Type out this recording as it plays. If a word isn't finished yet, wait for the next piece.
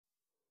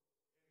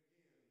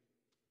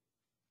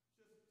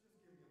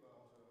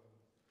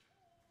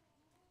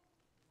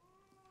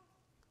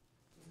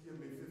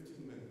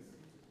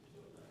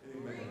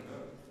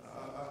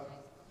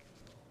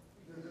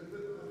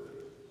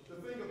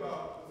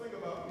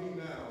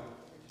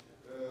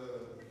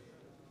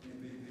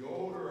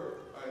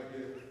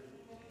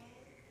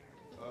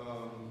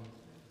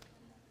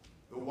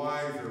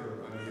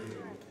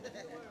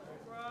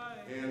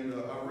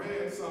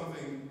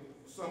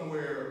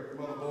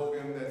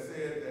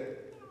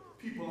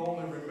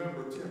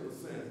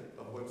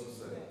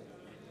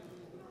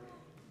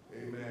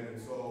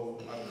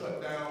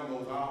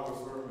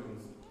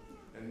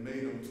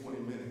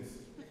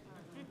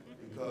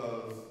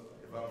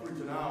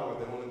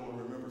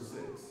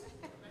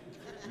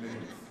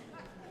minutes.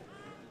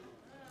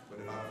 But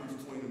if I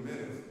preach 20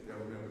 minutes, they'll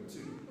remember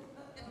 2.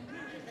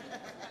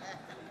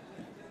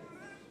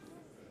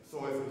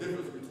 So it's the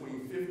difference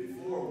between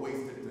 54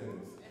 wasted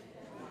minutes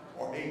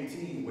or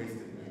 18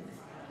 wasted minutes.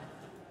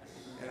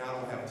 And I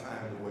don't have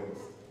time to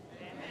waste.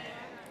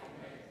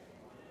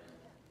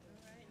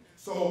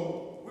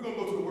 So we're going to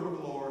go to the word of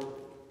the Lord.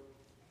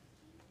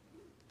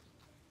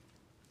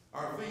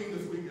 Our theme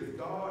this week is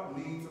God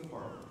needs a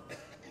partner.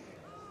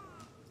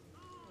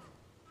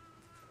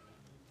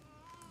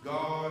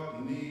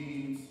 God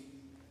needs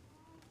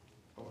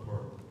a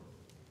partner.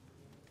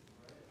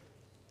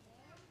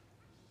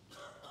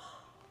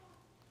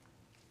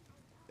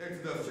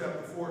 Exodus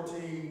chapter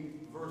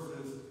 14,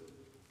 verses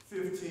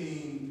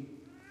 15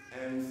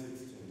 and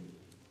 16.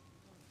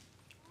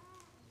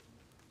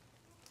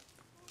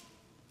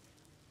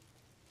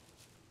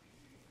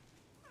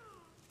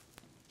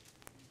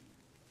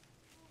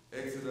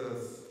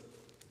 Exodus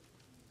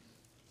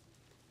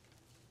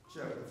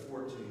chapter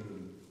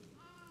 14,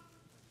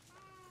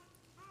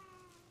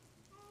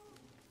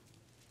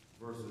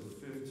 verses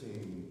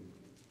 15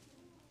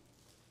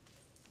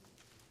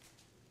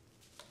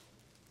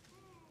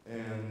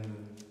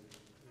 and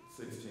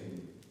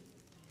 16.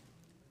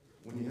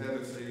 When you have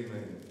it, say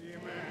amen.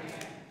 Amen.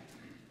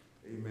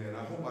 Amen.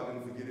 I hope I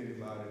didn't forget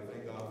anybody.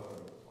 Thank God for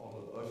all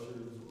the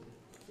ushers,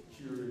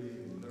 security,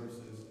 and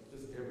nurses,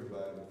 just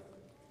everybody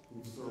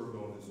who served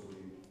on this week.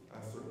 I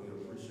certainly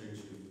appreciate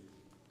you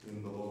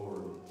in the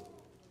Lord.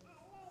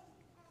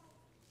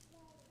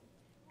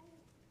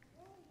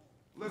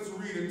 Let's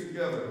read it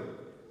together.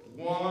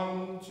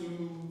 1,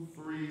 2,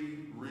 3,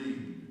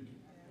 read.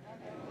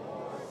 And the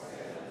Lord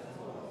said unto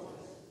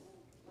Moses,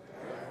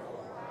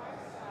 wherefore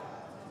criest thou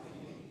unto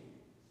me?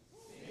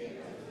 Speak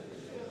unto the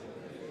children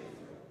of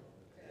Israel,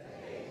 that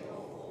they go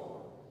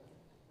forth.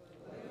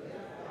 But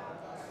lift thou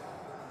thy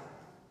rod,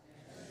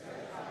 and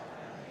stretch out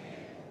thy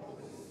hand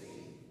over the sea,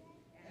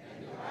 and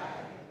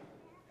divide it,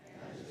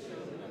 and the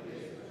children of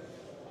Israel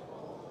shall go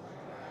on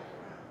dry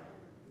ground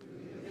through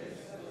the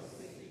midst of the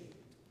sea.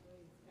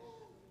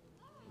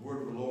 The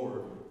word of the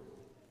Lord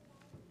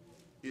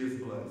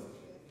is blessed.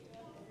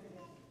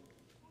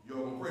 You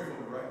all gonna pray for me,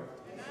 right?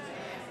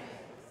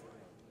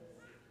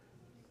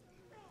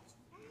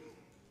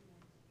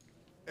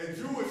 A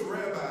Jewish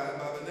rabbi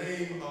by the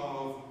name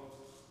of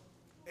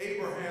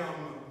Abraham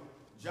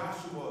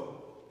Joshua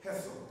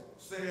Hessel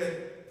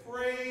said,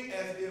 pray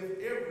as if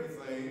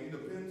everything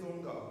depends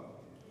on God,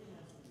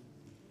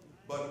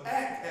 but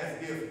act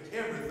as if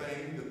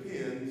everything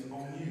depends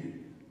on you.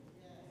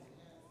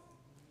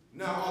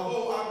 Now,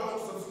 although I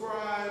don't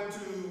subscribe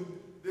to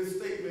this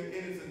statement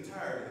in its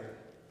entirety,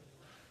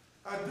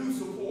 I do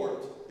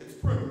support its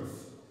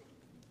premise.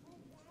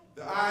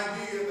 The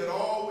idea that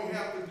all we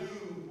have to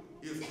do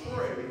is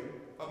pray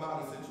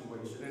about a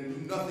situation and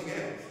do nothing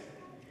else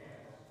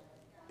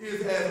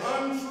is as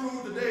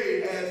untrue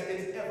today as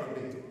it's ever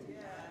been.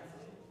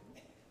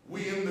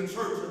 We in the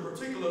church, and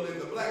particularly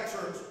the black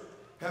church,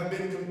 have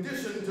been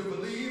conditioned to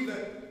believe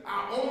that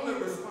our only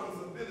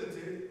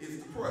responsibility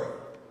is to pray.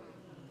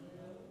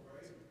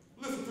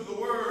 Listen to the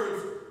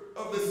words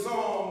of this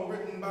song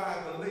written by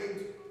the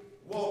late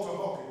Walter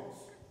Hawkins.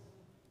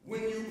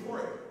 When you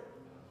pray,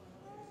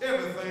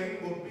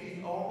 everything will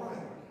be all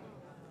right.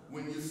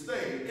 When you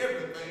stay,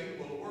 everything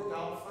will work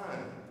out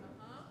fine.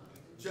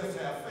 Just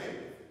have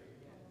faith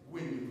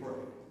when you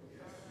pray.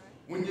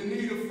 When you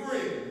need a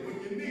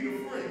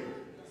friend,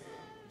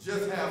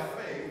 just have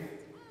faith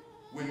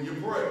when you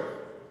pray.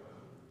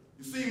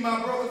 You see,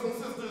 my brothers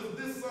and sisters,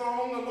 this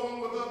song,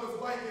 along with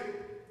others like it,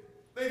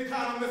 they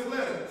kind of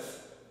misled us.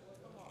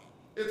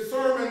 It's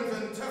sermons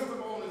and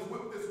testimonies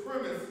with this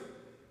premise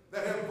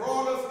that have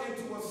brought us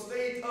into a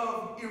state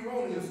of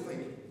erroneous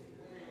thinking.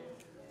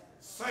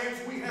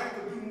 Saints, we have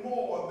to do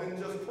more than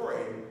just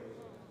pray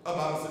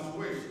about a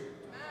situation.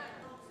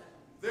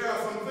 There are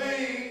some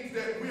things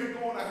that we're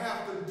going to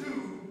have to do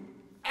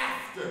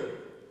after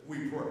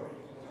we pray.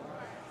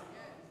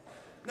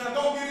 Now,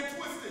 don't get it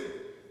twisted.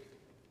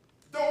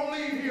 Don't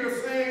leave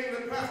here saying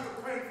that Pastor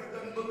Cranford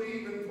doesn't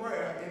believe in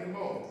prayer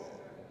anymore.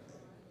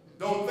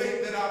 Don't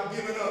think that I've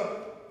given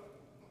up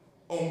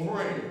on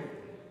praying.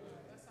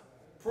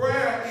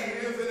 Prayer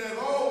is and has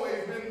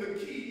always been the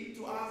key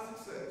to our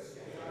success.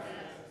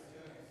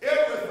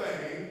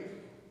 Everything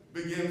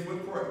begins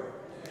with prayer.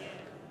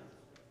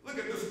 Look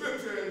at the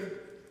scripture in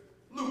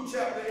Luke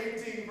chapter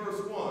 18,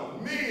 verse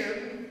 1.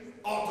 Men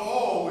ought to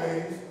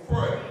always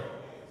pray.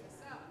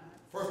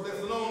 1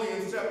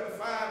 Thessalonians chapter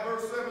 5,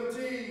 verse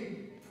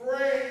 17.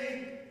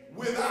 Pray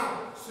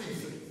without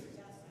ceasing.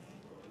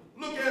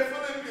 Look at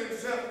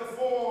Philippians chapter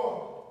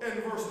 4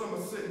 and verse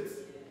number 6.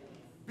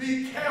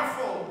 Be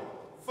careful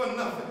for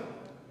nothing,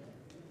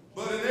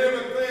 but in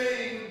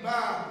everything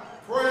by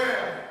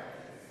prayer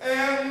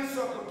and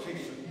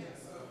supplication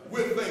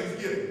with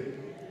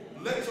thanksgiving,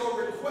 let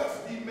your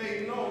requests be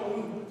made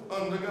known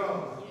unto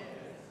God.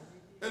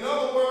 In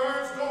other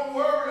words, don't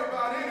worry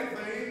about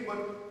anything,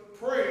 but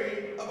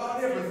pray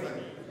about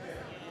everything.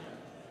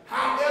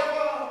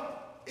 However,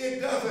 it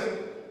doesn't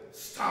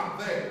stop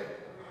there.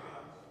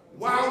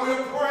 While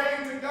we're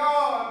praying to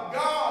God,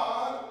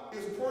 God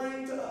is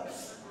praying to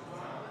us.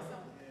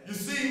 You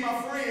see,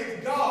 my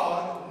friends,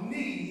 God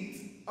needs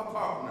a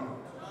partner.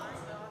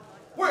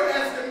 We're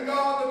asking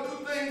God to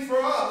do things for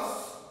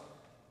us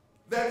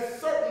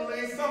that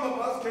certainly some of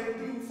us can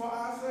do for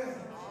ourselves.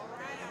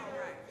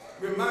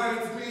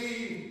 Reminds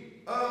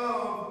me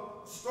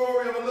of the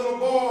story of a little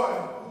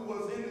boy who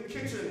was in the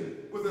kitchen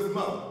with his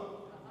mother.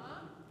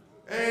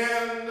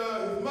 And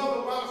his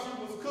mother, while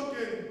she was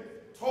cooking,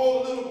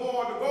 told the little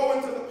boy to go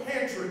into the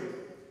pantry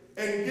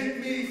and get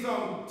me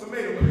some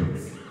tomato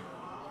paste.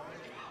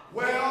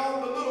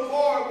 Well, the little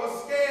boy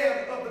was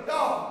scared of the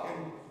dark,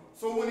 and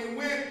so when he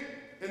went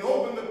and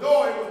opened the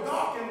door, it was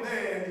dark in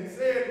there, and he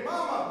said,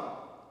 "Mama,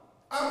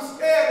 I'm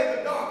scared of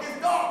the dark.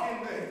 It's dark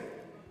in there."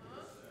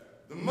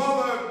 The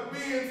mother,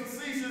 being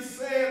facetious,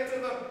 said to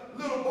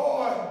the little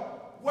boy,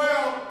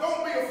 "Well,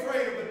 don't be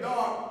afraid of the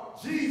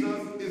dark. Jesus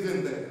is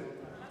in there."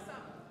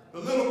 The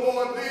little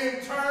boy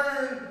then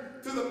turned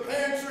to the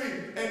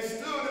pantry and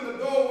stood in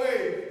the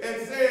doorway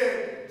and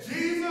said,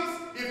 "Jesus,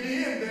 if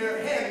you're in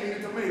there, hand me the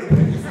tomato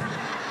paste."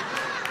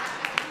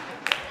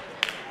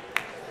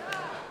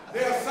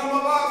 There are some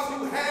of us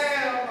who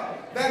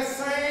have that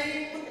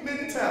same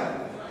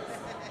mentality.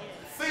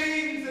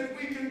 Things that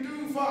we can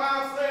do for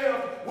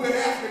ourselves, we're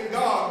asking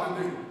God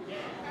to do.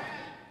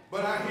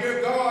 But I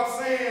hear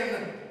God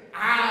saying,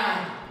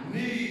 "I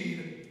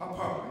need a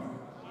partner."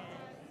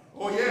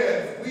 Oh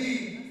yes,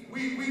 we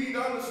need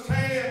to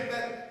understand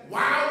that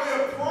while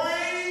we're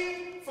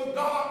praying for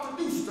God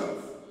to do stuff,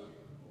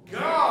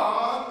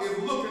 God is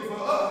looking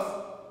for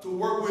us to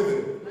work with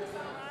Him.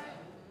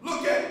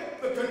 Look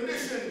at the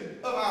condition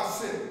of our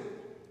city.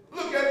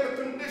 Look at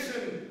the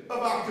condition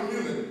of our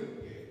community.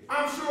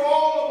 I'm sure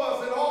all of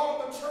us and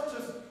all of the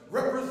churches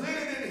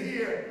represented in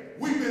here,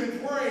 we've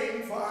been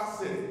praying for our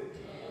city.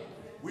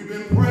 We've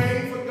been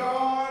praying for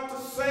God to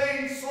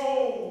save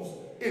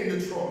souls in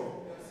Detroit.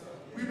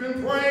 We've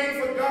been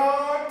praying for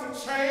God to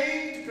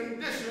change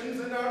conditions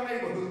in our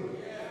neighborhood.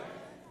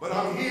 But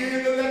I'm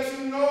here to let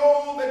you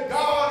know that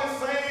God is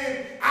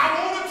saying, "I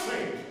want to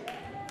change,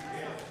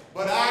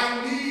 but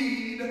I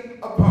need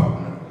a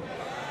partner.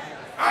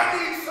 I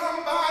need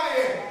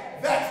somebody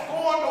that's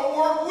going to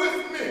work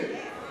with me.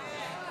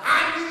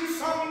 I need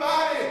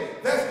somebody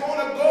that's going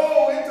to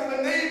go into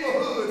the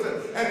neighborhoods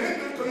and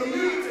into the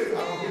communities."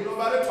 I don't hear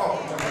nobody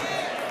talking to me.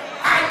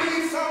 I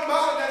need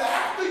somebody that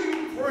after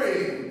you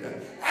prayed,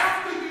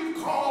 after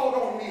you called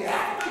on me,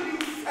 after you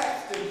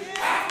fasted,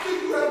 after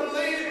you have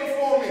laid it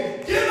before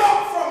me, get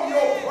up from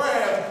your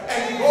prayers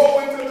and go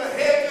into the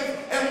hedges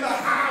and the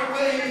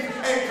highways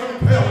and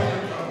compel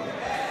them to come.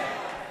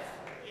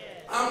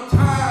 I'm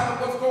tired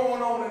of what's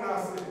going on in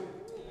our city.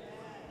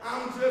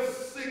 I'm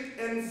just sick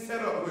and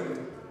fed up with it.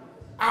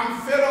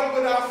 I'm fed up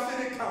with our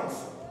city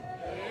council.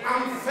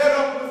 I'm fed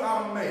up with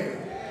our mayor.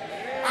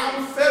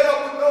 I'm fed up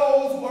with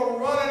those who are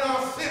running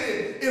our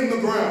city in the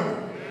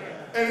ground.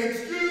 And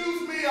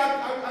excuse me,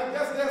 I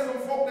guess there's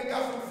some folk that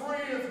got some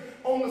friends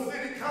on the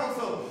city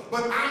council,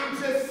 but I'm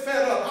just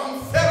fed up. I'm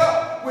fed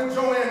up with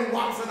Joanne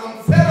Watson.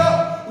 I'm fed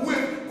up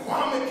with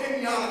Kwame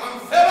Kenyatta. I'm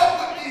fed up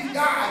with these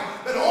guys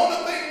that the only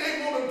thing they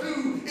want to do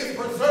is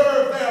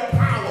preserve their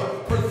power,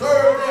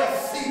 preserve their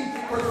seat,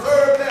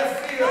 preserve their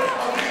fear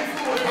of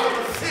influence how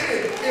the city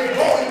is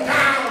going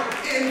down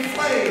in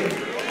flames.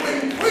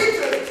 When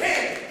preachers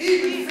can't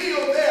even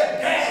fill their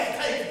gas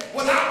tanks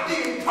without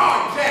being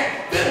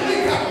carjacked, then we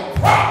have a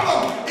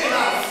problem in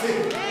our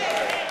city.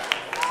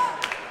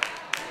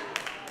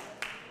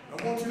 I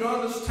want you to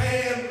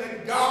understand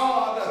that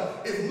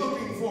God is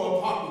looking for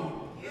a partner.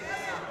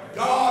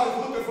 God is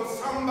looking for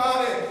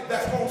somebody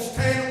that's going to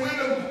stand with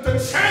him to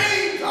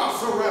change our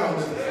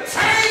surroundings,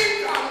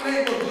 change our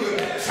neighborhood,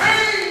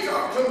 change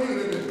our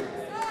community.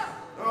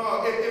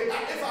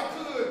 If I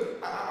could,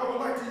 I would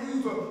like to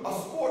use a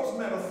sports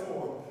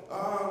metaphor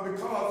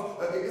because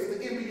it's the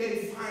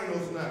NBA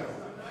Finals now.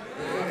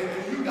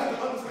 And you got to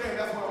understand,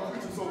 that's why I'm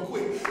preaching so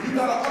quick. You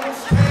got to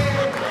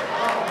understand,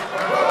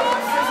 brothers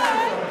and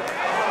sisters,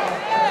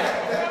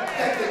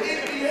 that the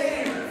NBA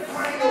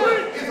Finals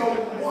is a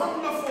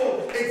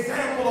wonderful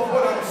example of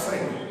what I'm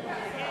saying.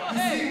 You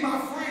see, my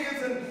friends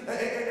and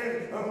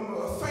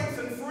saints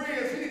and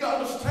friends, you need to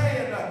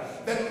understand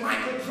that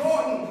Michael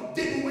Jordan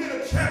didn't win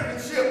a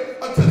championship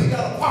until he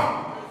got a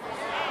partner.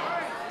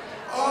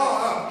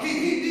 He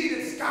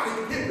needed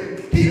Scottie Pippen.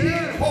 He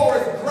needed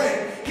Horace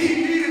Grant. He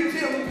needed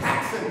Jim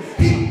Paxson.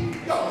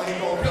 Y'all ain't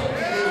gonna help me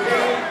in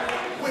here.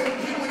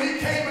 When he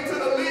came into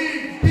the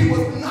league, he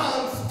was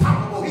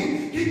non-stoppable.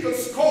 He could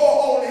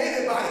score on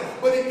anybody,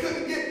 but he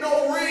couldn't get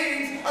no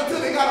rings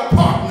until he got a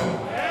partner.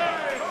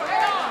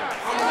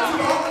 I want you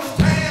to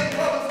understand,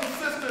 brothers and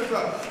sisters,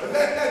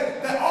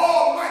 that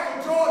all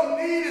Michael Jordan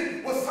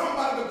needed was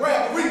somebody to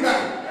grab a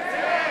rebound.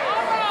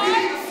 He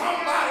needed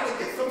somebody to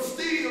get some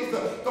steals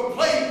to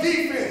play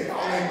defense.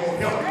 Y'all ain't gonna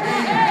help me.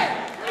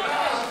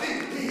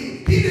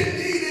 He didn't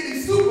need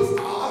any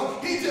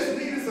superstars. He just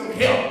needed some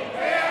help.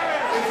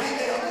 And see,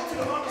 I want you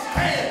to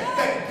understand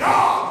that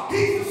God,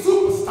 he's the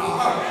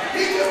superstar.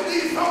 He just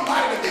needs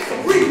somebody to get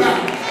some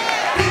rebounds.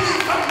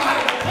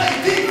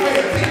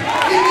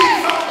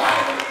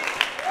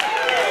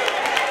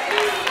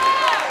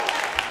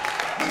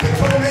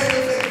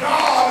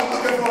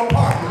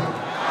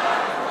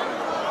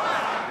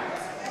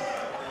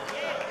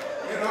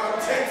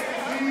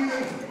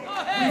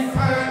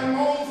 find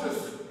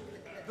Moses,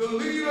 the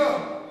leader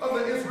of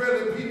the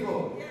Israeli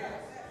people,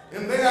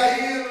 and they are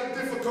in a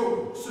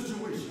difficult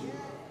situation.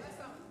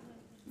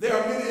 There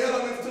are many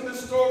elements to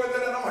this story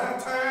that I don't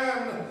have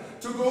time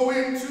to go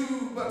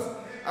into,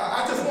 but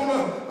I just want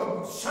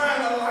to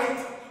shine a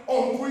light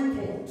on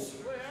 3 points.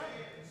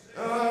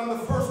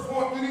 The first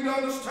point we need to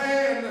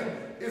understand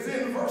is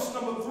in verse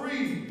number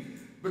 3,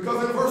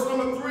 because in verse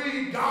number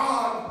 3,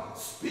 God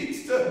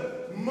speaks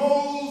to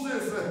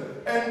Moses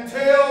and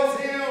tells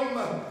him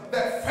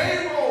that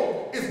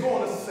Pharaoh is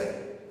going to say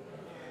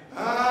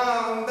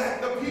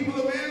that the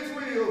people of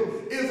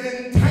Israel is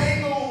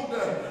entangled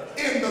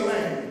in the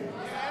land,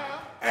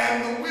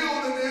 and the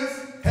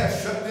wilderness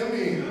has shut them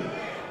in.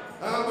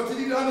 But you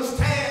need to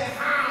understand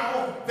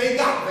how they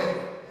got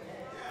there.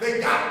 They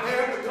got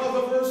there because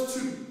of verse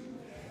 2.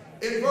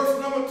 In verse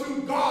number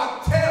 2,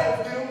 God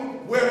tells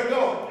them where to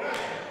go.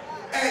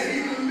 And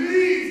he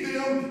leads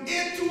them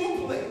into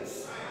a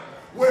place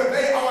where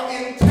they are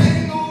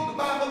entangled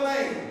by the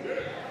land,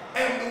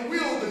 and the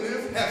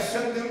wilderness has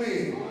shut them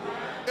in.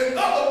 In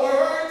other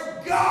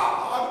words,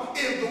 God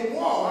is the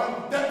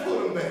one that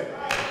put them there.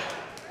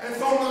 And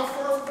so my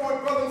first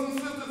point, brothers and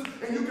sisters,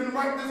 and you can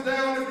write this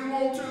down if you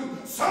want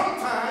to,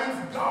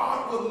 sometimes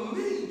God will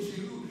lead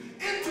you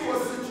into a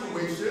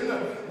situation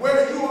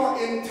where you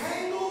are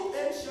entangled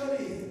and shut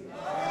in.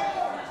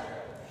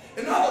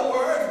 In other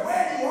words,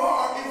 where you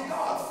are is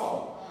God's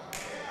fault.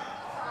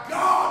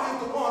 God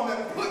is the one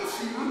that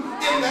puts you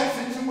in that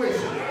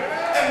situation.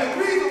 And the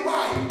reason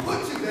why he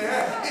puts you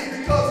there is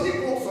because he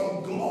wants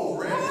some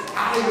glory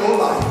out of your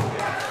life.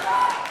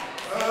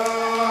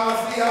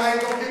 See, I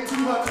ain't going to get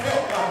too much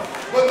help.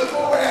 But look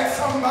over at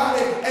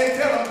somebody and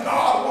tell them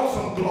God wants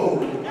some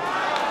glory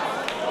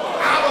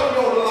out of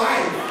your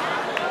life.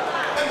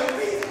 And the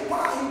reason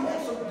why he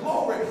wants some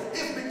glory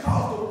is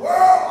because the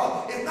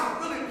world is not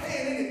really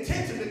paying any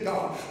attention to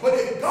God. But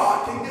if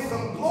God can get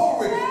some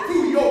glory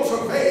through your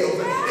travails,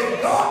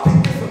 if God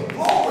can get some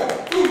glory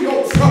through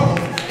your troubles,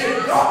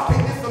 if God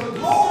can get some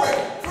glory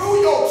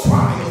through your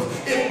trials,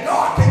 if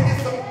God can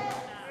get some...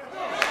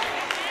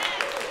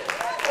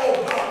 Oh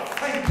God,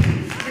 thank you.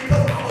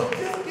 Because I was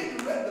just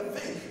getting ready to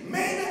think,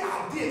 maybe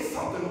I did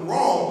something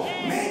wrong.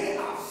 Maybe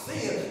I've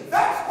sinned.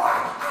 That's why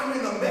I'm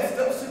in a messed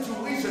up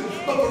situation.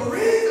 But the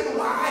reason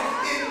why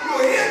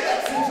you're in that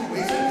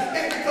situation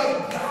is because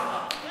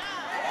God,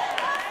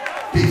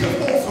 he just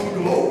wants some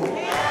glory.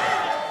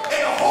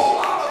 And a whole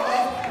lot of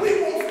us, we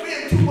won't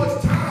spend too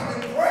much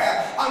time in prayer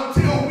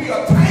until we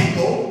are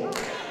tangled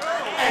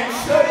and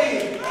shut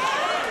in.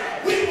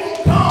 We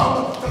won't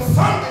come to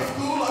Sunday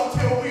school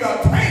until we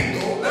are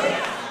tangled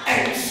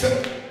and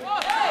shut.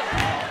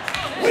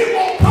 We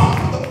won't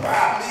come to the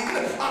prayer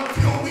meeting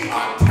until we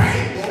are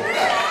tangled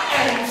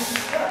and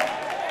shut.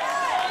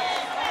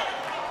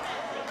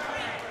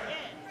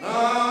 I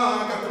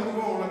got to move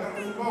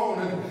on.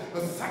 And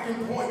the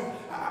second point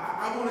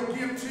I want to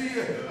give to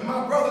you,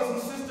 my brothers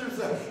and sisters,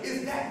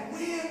 is that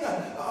when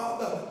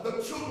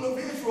the children of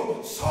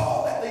Israel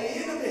saw that the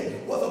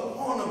enemy was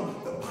upon them,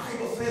 the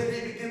Bible says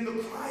they began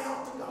to cry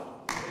out to God.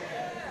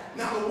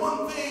 Now, the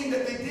one thing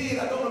that they did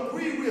I don't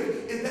agree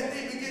with is that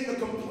they began to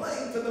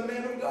complain to the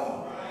man of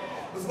God.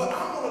 But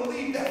I'm going to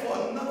leave that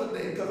for another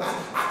day, because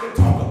I can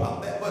talk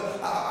about that, but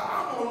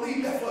I'm going to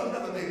leave that for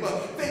another day.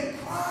 But they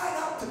cried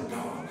out to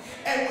God.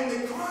 And when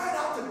they cried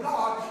out to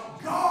God,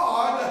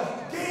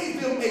 God gave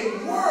them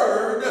a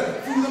word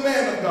through the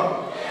man of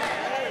God.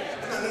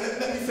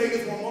 Let me say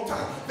this one more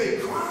time. They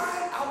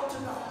cried out to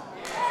God.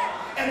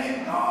 And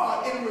then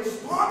God, in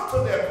response to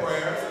their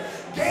prayers,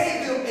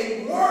 gave them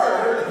a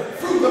word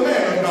through the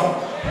man of God.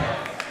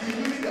 You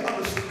need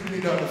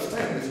to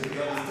understand this.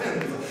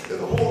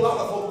 There's a whole lot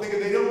of folks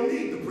thinking they don't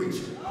need the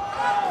preacher.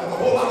 There's a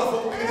whole lot of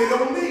folks thinking they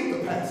don't need the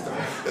pastor.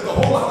 There's a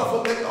whole lot of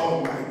folks thinking,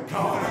 oh my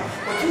God.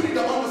 But you need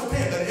to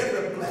understand that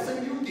every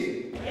blessing you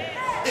get,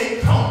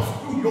 it comes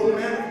through your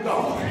man of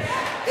God.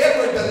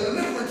 Every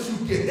deliverance you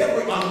get,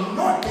 every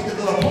anointing that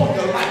is upon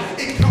your life,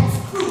 it comes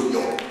through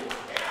your...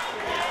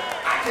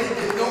 I can't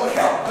get no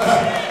help.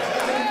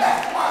 And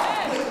that's why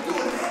when we're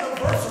doing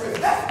anniversaries,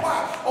 that's why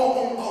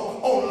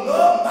on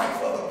love night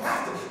for the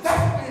pastor,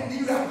 that's when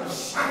you have to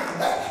shine.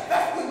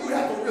 That's when you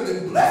have to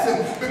really bless him,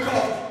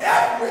 because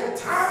every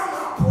time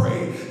I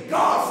pray,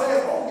 God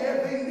says, oh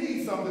yeah, they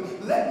need something.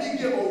 Let me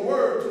give a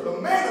word to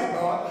the man of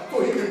God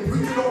so he can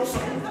preach it on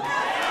Sunday.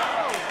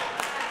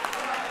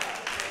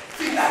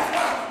 See, that's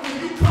why when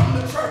you come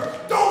to church,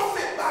 don't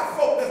sit by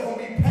folk that's going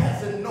to be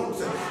passing notes.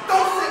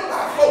 Don't sit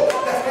by folk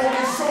that's going to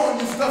be showing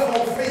you stuff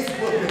on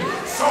Facebook and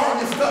showing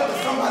you stuff that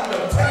somebody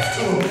will text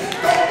to them.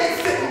 Don't be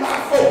sitting by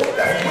folk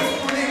that's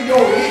whispering in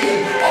your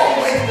ear,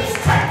 always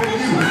distracting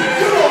you.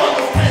 You don't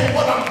understand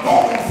what I'm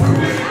going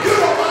through. You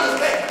don't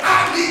understand.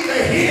 I need to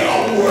hear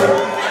a word.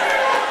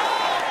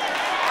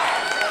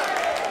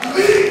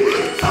 Leave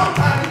me.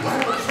 Sometimes you're going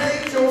to have to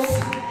change your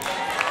suit.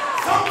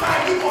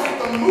 Sometimes you're going to have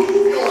to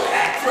move your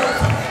address.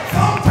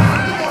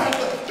 Sometimes you're going to have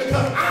to,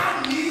 because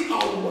I need a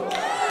word.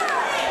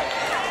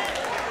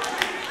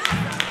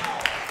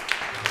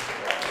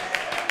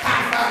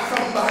 High five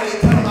somebody and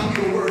tell them I need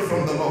a word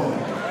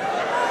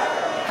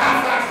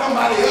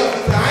somebody else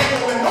and say, I ain't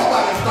gonna let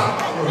nobody stop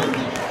my word.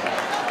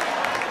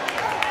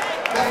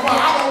 That's why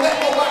I don't let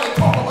nobody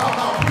talk about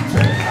my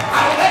preaching.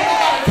 I don't let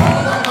nobody talk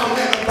about my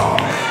man of God.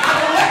 I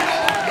don't let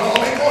nobody, no,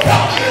 they gonna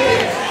help me in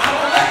here. I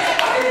don't let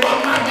nobody run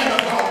my man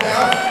of God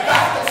down.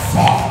 That's the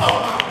source of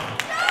my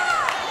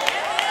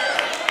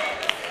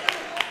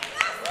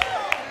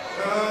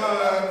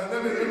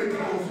let me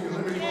close here.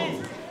 Let me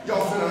close.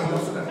 Y'all sit down.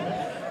 Y'all sit down.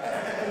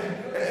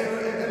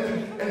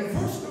 And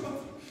verse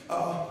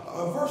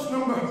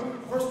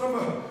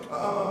number,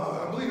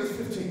 I believe it's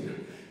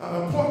 15.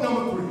 Point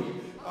number 3.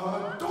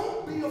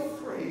 Don't be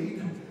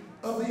afraid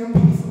of the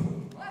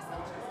impossible.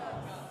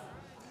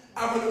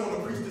 I really want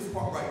to preach this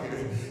part right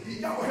here.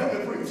 Y'all gonna help me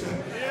preach.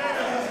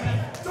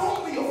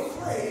 Don't be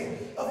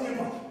afraid of the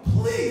impossible.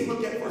 Please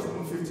look at verse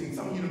number 15.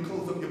 Some of you to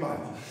close up your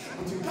Bible.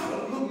 But you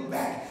gotta look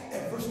back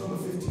at verse number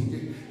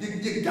 15.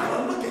 You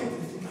gotta look at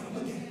this. You gotta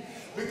look at it.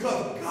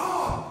 Because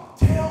God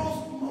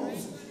tells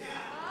Moses,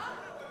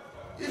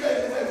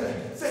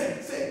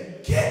 say,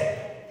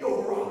 get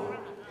your rod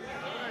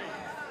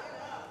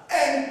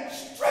and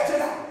stretch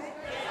it out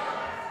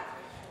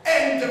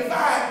and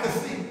divide the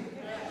sea.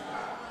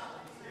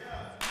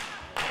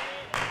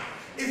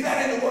 Is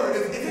that in the word?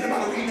 Is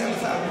anybody reading that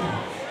beside me?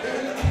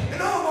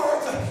 In other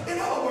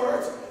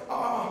words,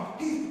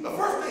 the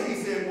first thing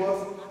he said was,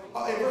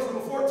 in verse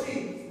number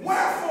 14,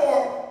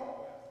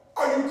 wherefore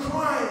are you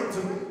crying to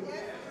me?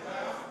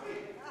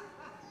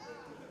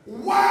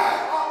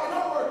 Why, in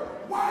other words,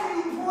 why are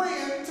you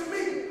praying to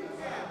me?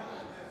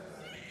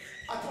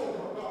 I told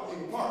my God in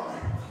partner.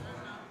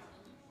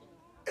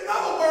 In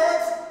other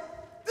words,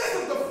 this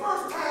is the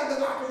first time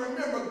that I can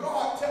remember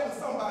God telling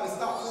somebody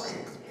stop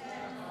praying.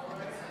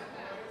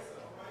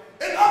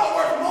 In other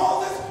words,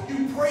 Moses, you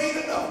prayed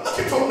enough. Look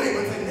at your neighbor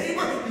and say,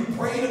 neighbor, you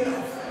prayed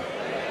enough.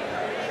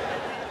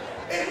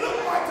 It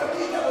looked like to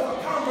me there was a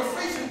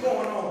conversation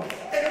going on.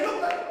 And it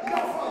looked like,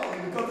 y'all follow me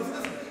because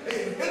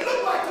it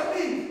looked like to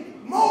me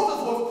Moses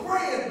was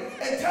praying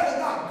and telling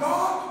God,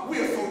 God, we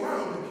are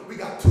surrounded. We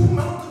got 2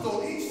 mountains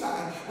on each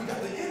side. We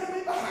got the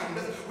enemy behind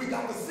us. We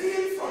got the sea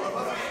in front of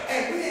us.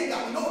 And we ain't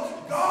got no,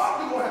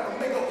 God, we're going to have to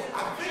make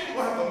I think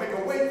we're going to have to make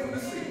a way through the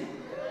sea.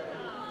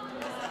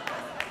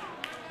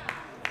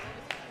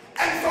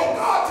 And so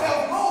God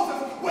tells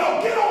Moses,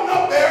 well, get on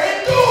up there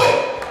and do it.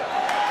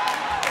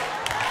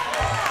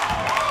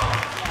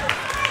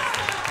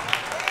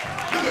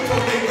 Look at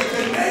your neighbor and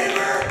say,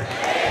 neighbor,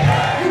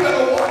 you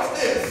better watch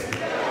this.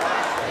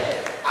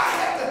 I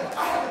had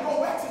to go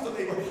back, sister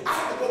neighbor. I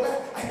had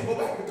to go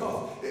back because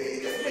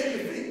it just made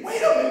me think,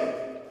 wait a minute.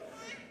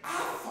 I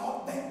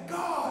thought that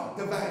God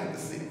divided the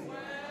sea.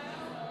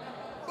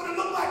 But it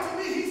looked like to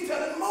me he's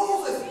telling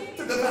Moses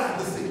to divide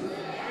the sea.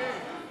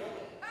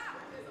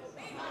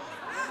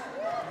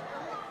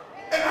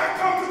 And I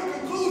come to the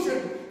conclusion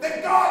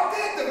that God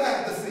did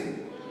divide the sea.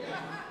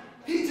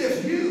 He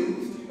just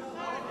used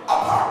a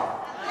part.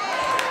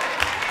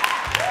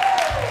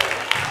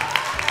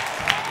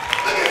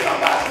 Look at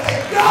somebody and say,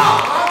 God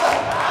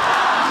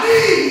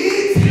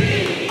needs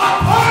a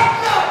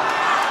partner.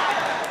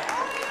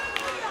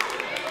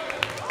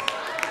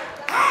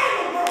 How in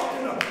the world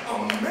can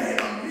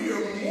a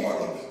mere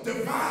mortal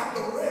divide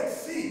the Red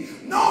Sea?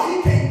 No, he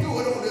can't do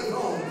it on his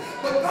own.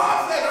 But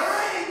God said, I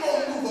ain't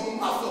going to move a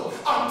muscle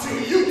until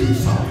you do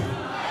something.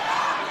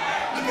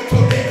 Look at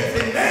your neighbor and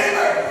say,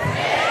 neighbor,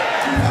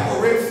 you have a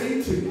Red Sea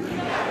too.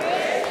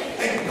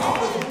 And God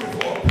is looking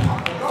for a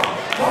partner.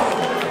 God is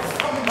looking for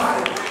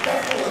somebody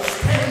that's going to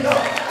stand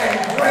up and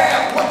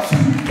grab what you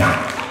got.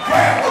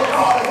 Grab what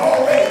God has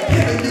already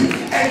given you.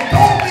 And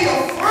don't be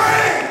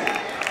afraid.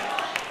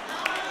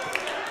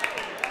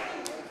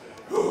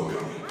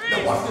 Now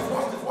watch this.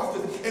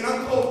 And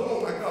I'm closing.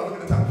 Oh my God,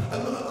 look at the time.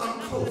 I'm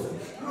closing.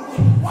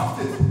 Watch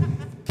this.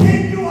 Can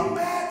you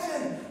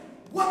imagine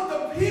what the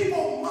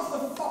people must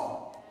have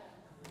thought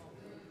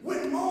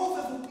when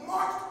Moses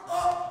marched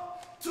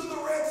up to the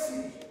Red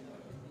Sea?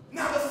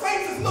 Now the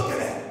saints is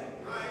looking at it.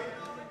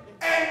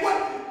 And what,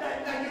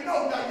 now you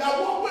know,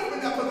 y'all walk with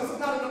me now because this is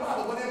not in the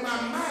Bible, but in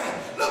my mind,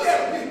 look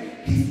at him.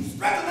 He's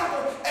stretching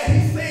out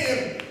and he's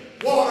saying,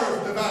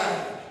 waters divine.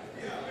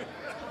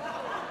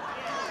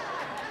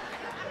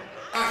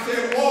 I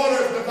said,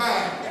 waters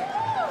divine.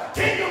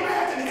 Can you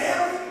imagine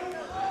Aaron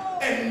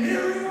and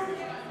Miriam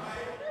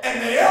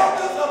and the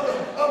elders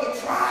of the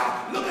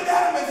tribe looking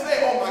at him and say,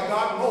 oh my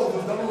God,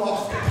 Moses done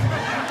lost it.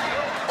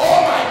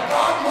 Oh my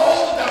God,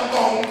 Moses done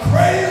gone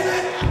crazy.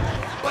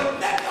 But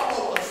that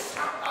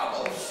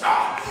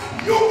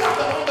you got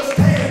to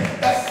understand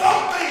that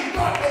some things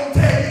God gonna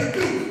tell you to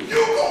do,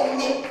 you gonna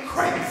look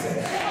crazy.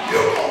 You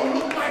gonna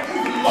look like you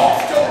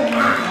lost your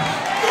mind.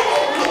 You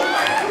gonna look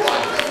like you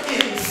are just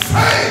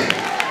insane.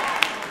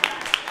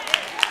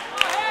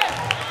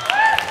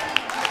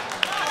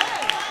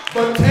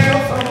 But tell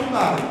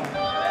somebody,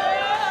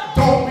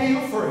 don't be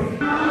afraid.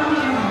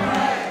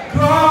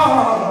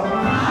 God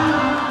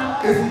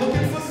is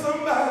looking for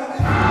somebody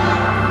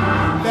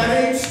that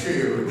ain't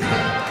scared.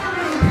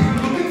 He's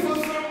looking for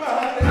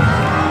somebody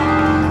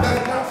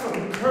that's got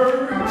some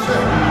courage.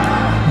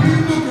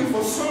 He's looking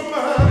for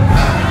somebody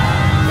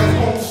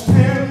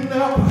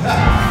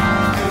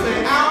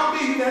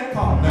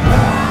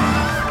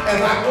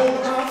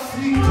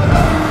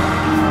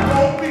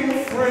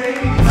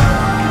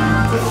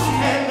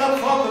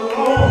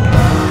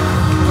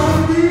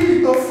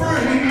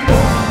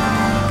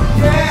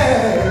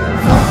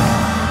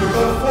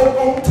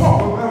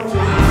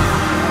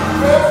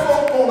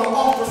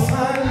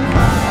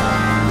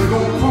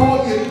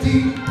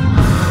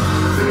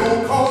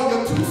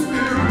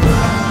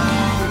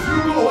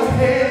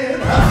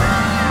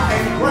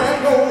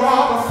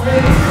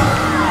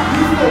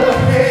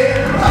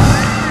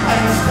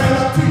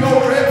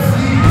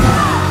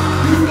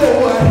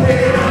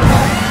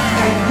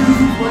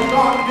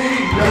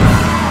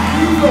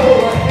you go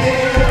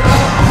ahead,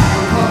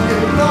 because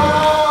if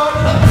God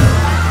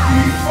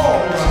be for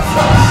us,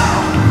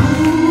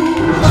 who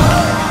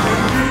can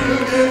be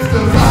against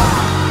us?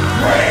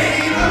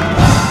 Greater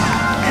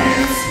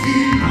is He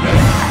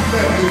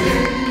that is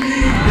in me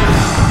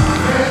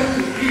than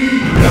he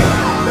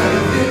that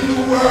is in the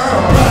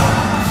world.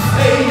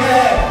 Say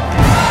yeah,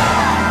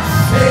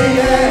 say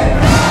yeah.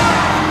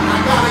 I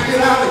gotta get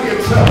out of here,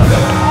 church.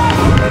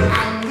 But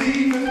I'm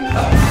leaving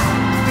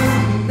this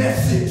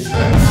message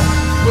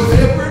with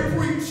every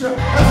preacher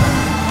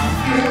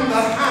in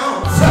the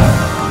house.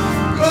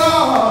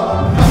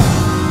 God,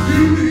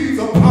 you need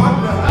a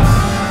partner.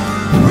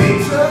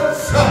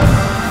 Preachers,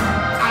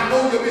 I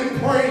know you've been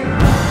praying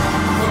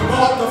for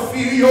God to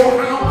fill your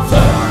house,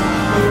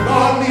 but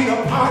God need a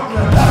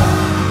partner.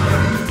 And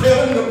He's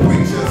telling the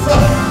preachers,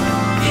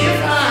 if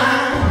I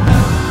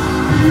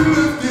be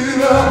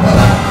lifted up,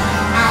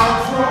 I'll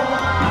draw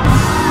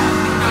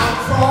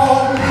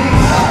me.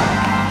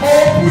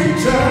 Oh,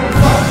 preachers,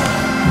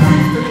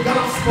 preach the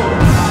gospel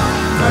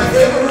to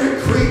every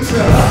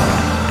creature.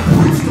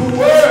 Preach the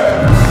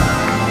word.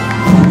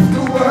 Preach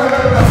the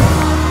word.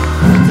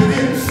 Preach it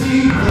in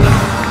season.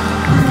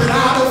 Preach it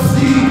out of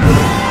season.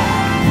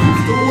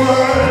 Preach the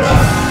word.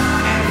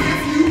 And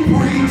if you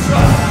preach,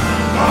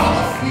 God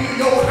will fill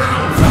your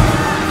house.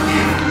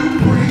 If you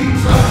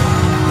preach,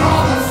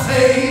 God will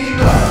save.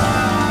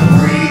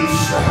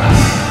 Preach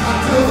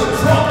until the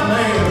drunk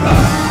man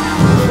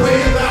put away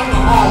his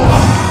alcohol.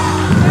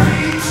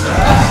 Preach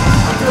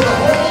until the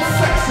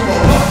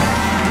homosexual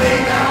lay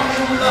down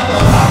in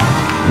love.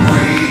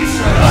 Preach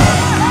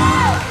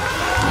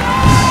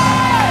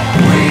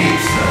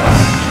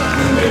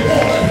when they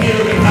want to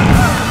hear it.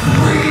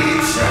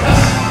 Preach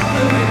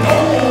when they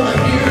don't want to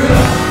hear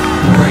it.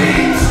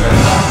 Preach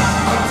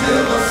until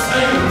the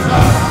saints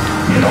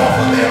get off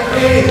of their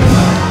bed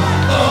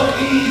of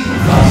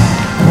ease.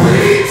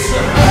 Preach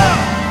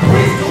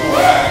the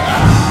word.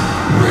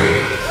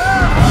 Preach.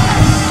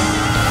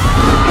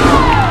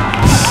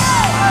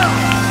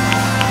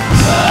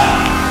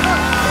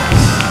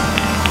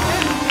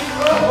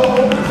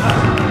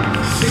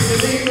 Shake your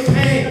neighbor's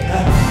hand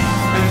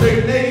and say,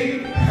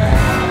 neighbor,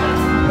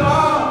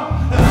 God,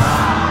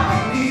 He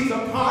needs a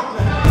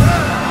partner.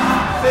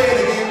 Say it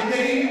again,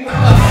 neighbor.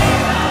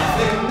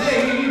 Say,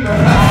 neighbor,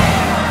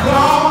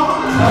 God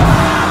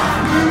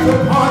needs a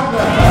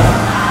partner.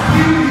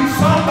 He needs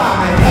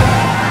somebody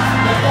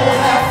that's going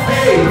to have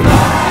faith.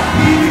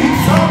 He needs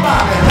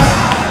somebody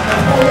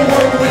that's going to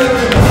work with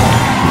Him.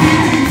 He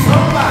needs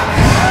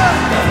somebody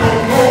that's going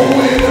to go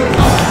with Him.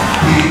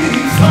 He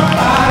needs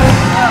somebody.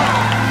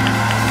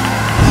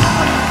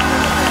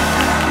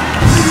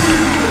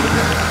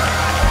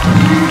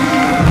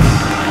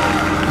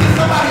 Get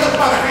somebody else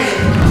by the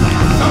hand.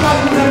 Somebody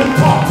you haven't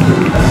talked to.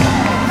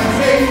 And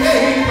say,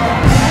 neighbor,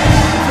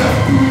 just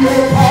do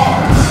your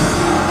part.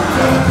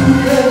 Just do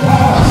your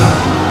part.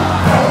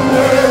 Don't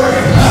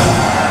worry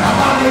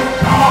about if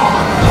God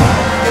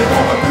is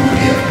going to do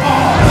His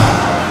part.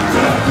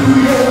 Just do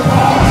your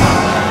part.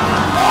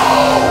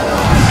 Oh,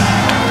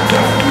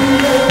 just do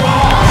your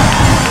part.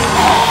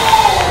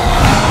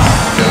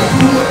 Just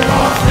do what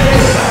God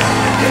says.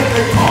 If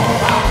they talk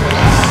about you,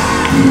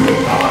 do what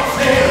God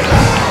says.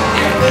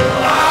 If they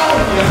lie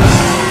on you,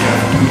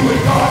 just do what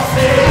God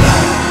says.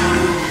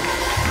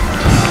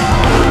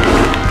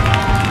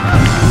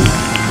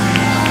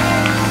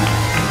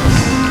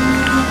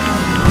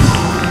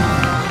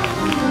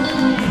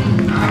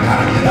 I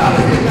gotta get out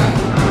of here now.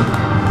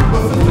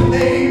 But Sister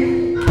Name,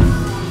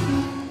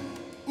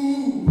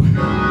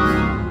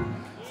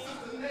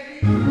 Sister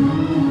Name,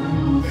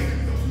 thank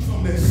you for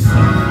this.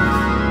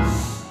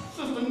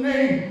 Sister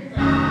Name,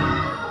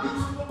 you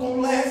spoke on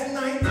last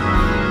night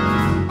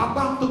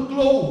about the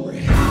glory.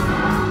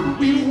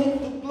 We want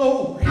the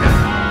glory.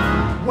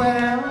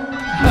 Well,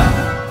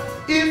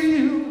 if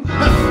you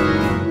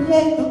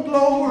want the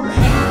glory,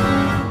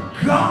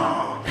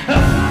 God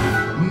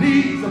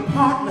needs a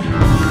partner.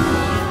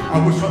 I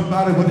wish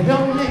somebody would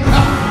help me.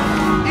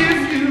 If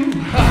you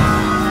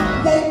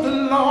want the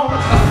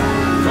Lord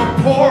to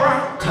pour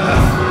out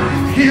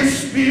His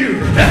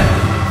Spirit,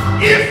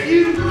 if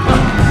you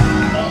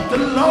want the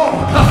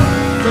Lord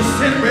to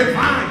send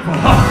revival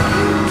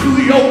to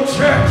your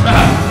church,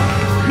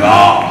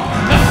 God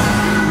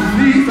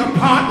needs a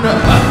partner.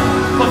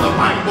 For the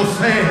Bible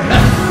says,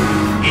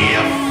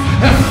 if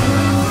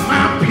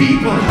my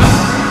people,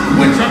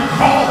 which are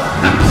called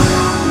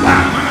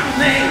by my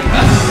name,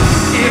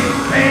 if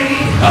they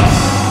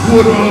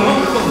would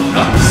humble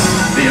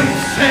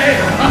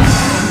themselves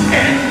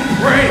and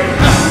pray,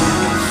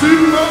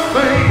 seek my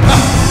face,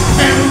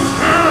 and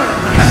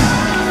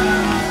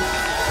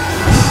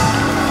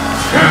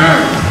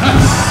turn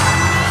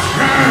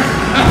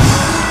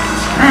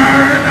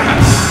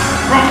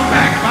from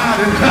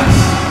backbiting,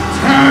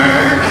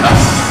 turn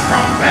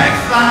from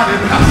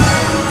backsliding,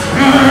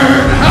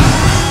 turn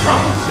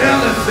from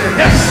jealousy,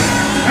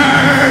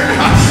 turn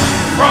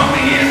from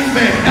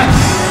envy,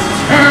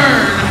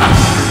 turn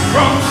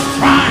from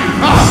strife.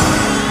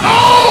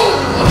 Oh,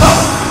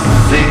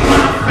 seek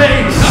my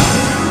face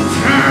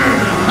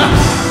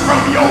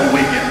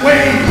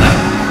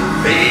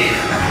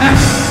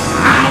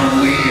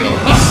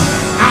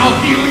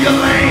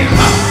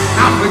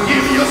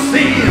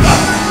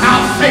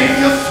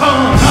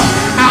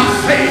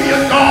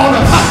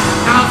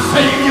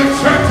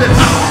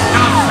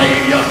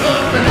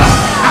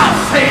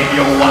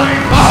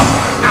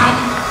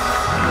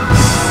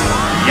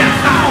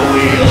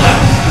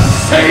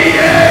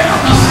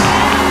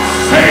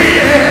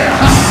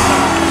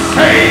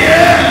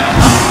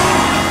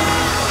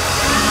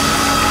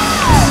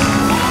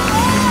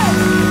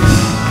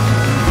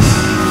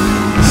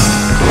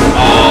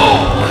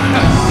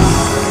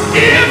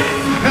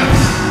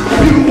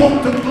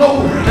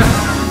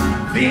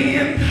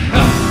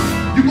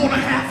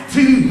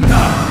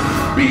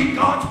Be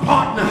God's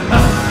partner.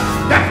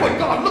 That's what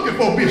God's looking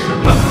for, Bishop.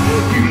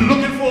 He's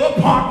looking for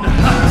a partner.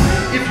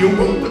 If you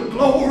want the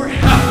glory,